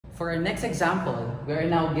For our next example, we are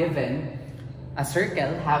now given a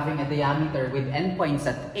circle having a diameter with endpoints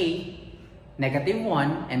at A,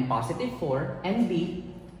 -1 and +4, and B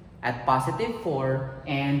at +4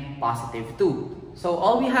 and +2. So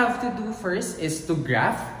all we have to do first is to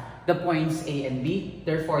graph the points A and B.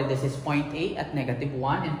 Therefore, this is point A at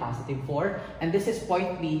 -1 and +4, and this is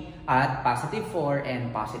point B at +4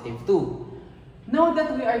 and +2. Note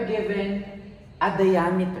that we are given a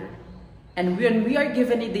diameter. And when we are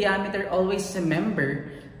given a diameter, always remember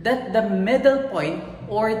that the middle point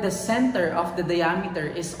or the center of the diameter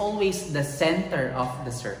is always the center of the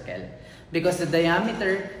circle, because the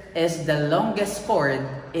diameter is the longest chord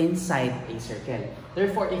inside a circle.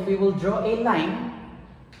 Therefore, if we will draw a line,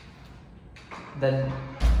 the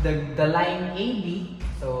line AB,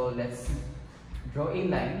 so let's draw a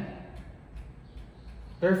line.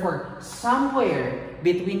 Therefore, somewhere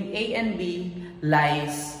between A and B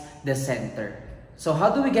lies the center. So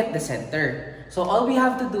how do we get the center? So all we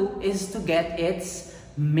have to do is to get its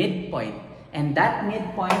midpoint, and that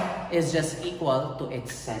midpoint is just equal to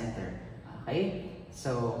its center. Okay?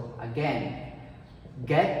 So again,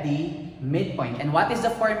 get the midpoint. And what is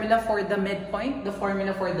the formula for the midpoint? The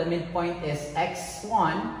formula for the midpoint is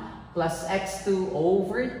x1 plus x2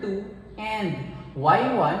 over 2 and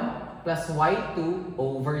y1 plus y2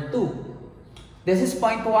 over 2. This is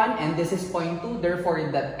point 1 and this is point 2. Therefore,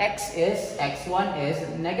 that x1 is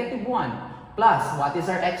 -1 plus what is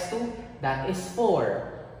our x2? That is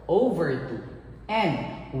 4 over 2. And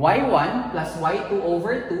y1 plus y2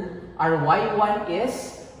 over 2, our y1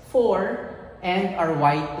 is 4 and our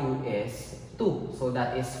y2 is 2. So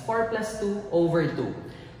that is 4 plus 2 over 2.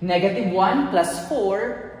 -1 plus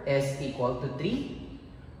 4 is equal to 3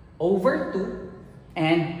 over 2.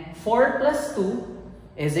 And 4 plus 2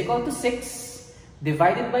 is equal to 6.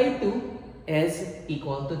 Divided by 2 is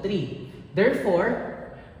equal to 3.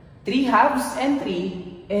 Therefore, 3/2 and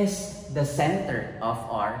 3 is the center of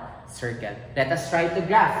our circle. Let us try to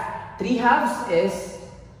graph. 3/2 is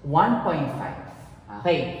 1.5.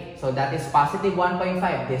 Okay, so that is positive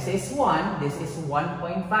 1.5. This is 1, this is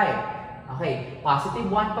 1.5. Okay,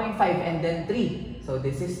 positive 1.5 and then 3. So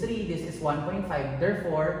this is 3, this is 1.5.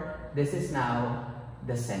 Therefore, this is now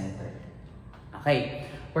the center. Okay,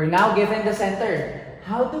 we're now given the center.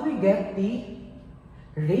 How do we get the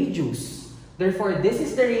radius? Therefore, this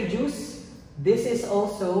is the radius. This is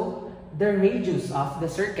also the radius of the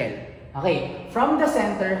circle. Okay, from the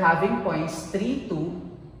center having points 3, 2,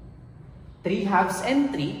 3/2 and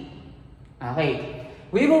 3. Okay,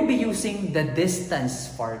 we will be using the distance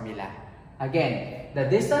formula. Again, the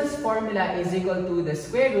distance formula is equal to the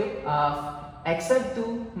square root of x sub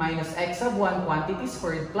 2 minus x sub 1 quantity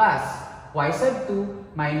squared plus y sub 2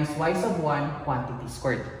 minus y sub 1 quantity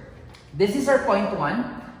squared. This is our point 1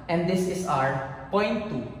 and this is our point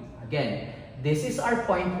 2. Again, this is our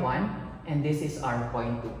point 1 and this is our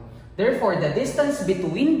point 2. Therefore, the distance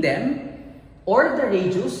between them or the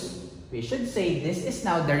radius, we should say this is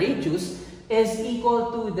now the radius, is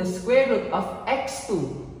equal to the square root of x2,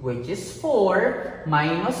 which is 4,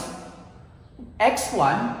 minus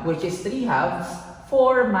x1, which is 3/2,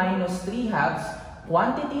 4 minus 3/2,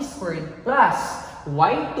 quantity squared plus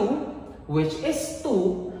y2, which is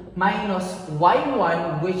 2, minus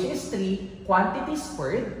y1, which is 3, quantity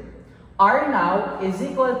squared, are now is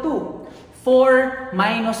equal to 4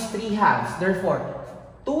 minus 3/2. Therefore,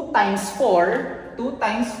 2 times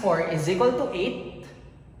 4 is equal to 8.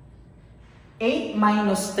 8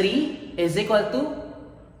 minus 3 is equal to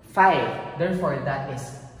 5. Therefore, that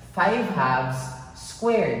is 5/2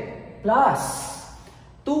 squared plus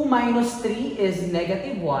 2 minus 3 is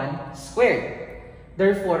 -1 squared.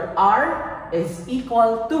 Therefore, r is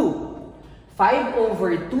equal to 5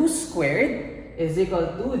 over 2 squared is equal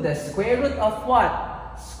to the square root of what?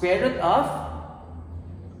 Square root of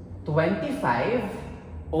 25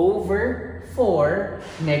 over 4,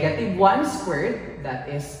 -1 squared, that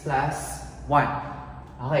is plus 1.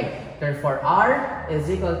 Okay, therefore r is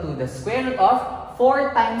equal to the square root of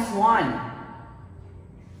 4 times 1.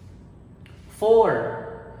 4.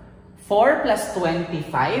 4 plus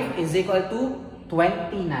 25 is equal to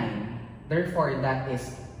 29. Therefore, that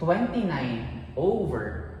is 29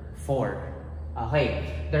 over 4. Okay,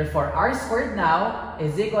 therefore, r squared now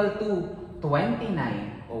is equal to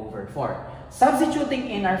 29 over 4.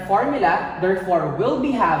 Substituting in our formula, therefore, we'll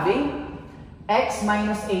be having x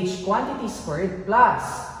minus h quantity squared plus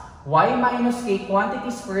y minus k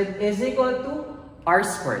quantity squared is equal to r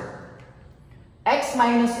squared. X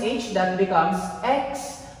minus h, that becomes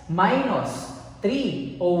x minus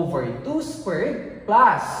 3 over 2 squared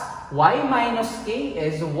plus y minus k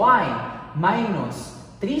is y minus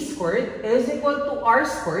 3 squared is equal to r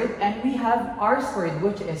squared, and we have r squared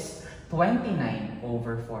which is 29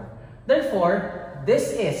 over 4. Therefore,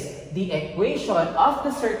 this is the equation of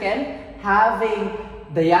the circle having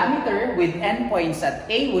diameter with endpoints at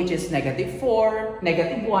A which is -4,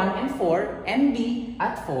 -1, and 4, and B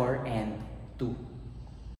at 4 and 2.